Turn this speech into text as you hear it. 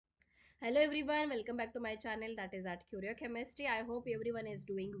Hello everyone, welcome back to my channel, that is at CURIOCHEMISTry. I hope everyone is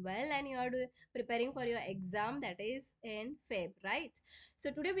doing well and you are preparing for your exam, that is in Feb, right?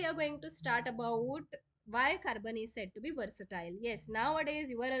 So today we are going to start about why carbon is said to be versatile. Yes, nowadays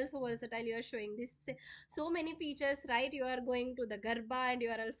you are also versatile. You are showing this so many features, right? You are going to the GARBA and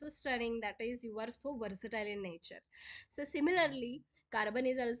you are also studying, that is you are so versatile in nature. So similarly, carbon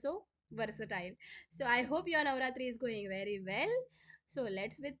is also versatile. So I hope your Navratri is going very well. So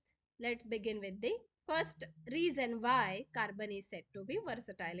let's begin with the first reason why carbon is said to be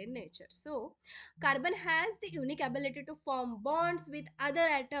versatile in nature. So, carbon has the unique ability to form bonds with other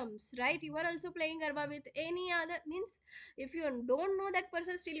atoms, right? You are also playing Garba with any other, means if you don't know that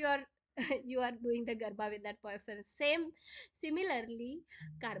person, still you are you are doing the Garba with that person. Similarly,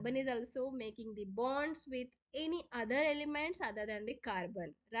 carbon is also making the bonds with any other elements other than the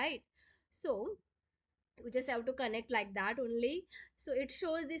carbon, right? So, you just have to connect like that only. So it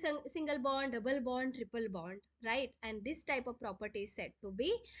shows the single bond, double bond, triple bond, right? And this type of property is said to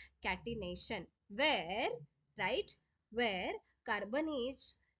be catenation, where, right, where carbon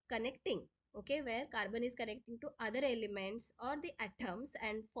is connecting, okay, where carbon is connecting to other elements or the atoms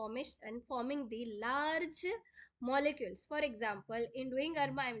and forming the large molecules. For example, in doing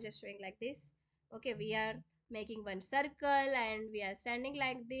Arma, I'm just showing like this. Okay, we are making one circle and we are standing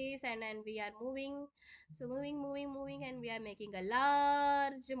like this, and then we are moving, so moving, and we are making a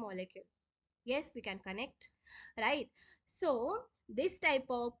large molecule. Yes, we can connect, right? So this type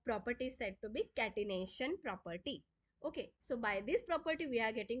of property is said to be catenation property. Okay, so by this property we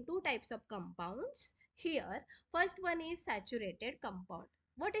are getting two types of compounds here. First one is saturated compound.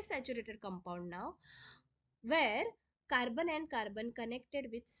 What is saturated compound now? Where carbon and carbon connected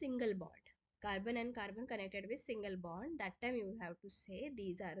with single bond. Carbon and carbon connected with single bond. That time you have to say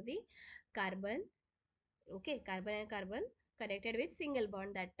these are the carbon. Okay, carbon and carbon connected with single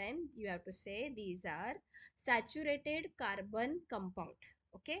bond. That time you have to say these are saturated carbon compound.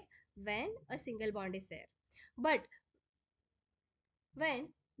 Okay, when a single bond is there. But when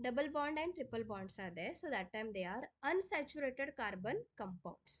double bond and triple bonds are there, so that time they are unsaturated carbon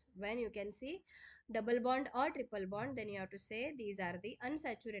compounds. When you can see double bond or triple bond, then you have to say these are the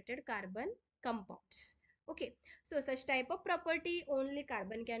unsaturated carbon compounds. Okay, so such type of property only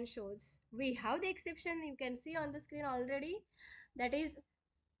carbon can shows. We have the exception, you can see on the screen already, that is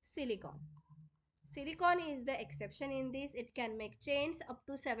silicon. Silicon is the exception in this. It can make chains up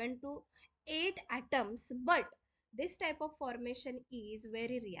to 7 to 8 atoms, but this type of formation is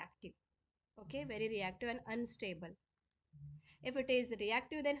very reactive. Okay, very reactive and unstable. If it is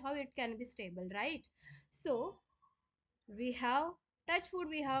reactive, then how it can be stable, right? So we have, touch wood,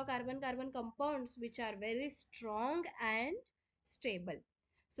 we have carbon-carbon compounds which are very strong and stable.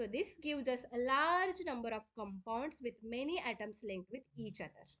 So this gives us a large number of compounds with many atoms linked with each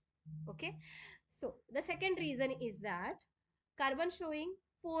other. Okay, so the second reason is that carbon showing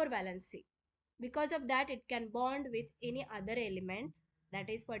 4 valency. Because of that, it can bond with any other element, that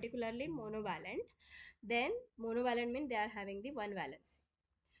is particularly monovalent. Then monovalent means they are having the one valence.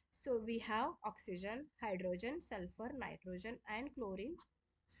 So we have oxygen, hydrogen, sulfur, nitrogen and chlorine,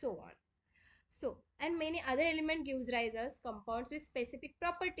 so on. So, and many other element gives rise as compounds with specific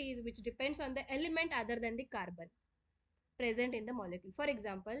properties which depends on the element other than the carbon present in the molecule. For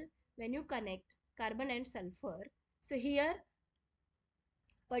example, when you connect carbon and sulfur, so here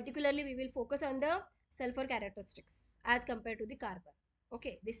particularly we will focus on the sulfur characteristics as compared to the carbon.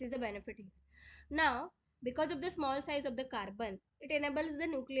 Okay, this is the benefit here. Now, because of the small size of the carbon, it enables the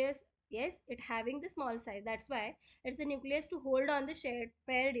nucleus, yes, it having the small size, that's why it's the nucleus to hold on the shared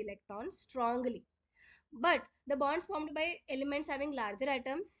paired electrons strongly. But the bonds formed by elements having larger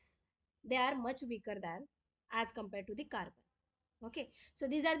atoms, they are much weaker than as compared to the carbon. Okay, so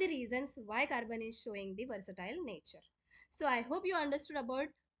these are the reasons why carbon is showing the versatile nature. So I hope you understood about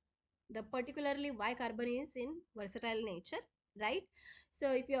the particularly why carbon is in versatile nature, right?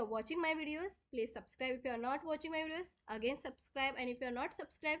 So if you are watching my videos, please subscribe. If you are not watching my videos, again subscribe. And if you are not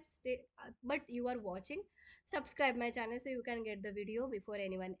subscribed, but you are watching, subscribe my channel so you can get the video before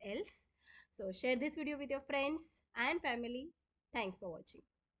anyone else. So share this video with your friends and family. Thanks for watching.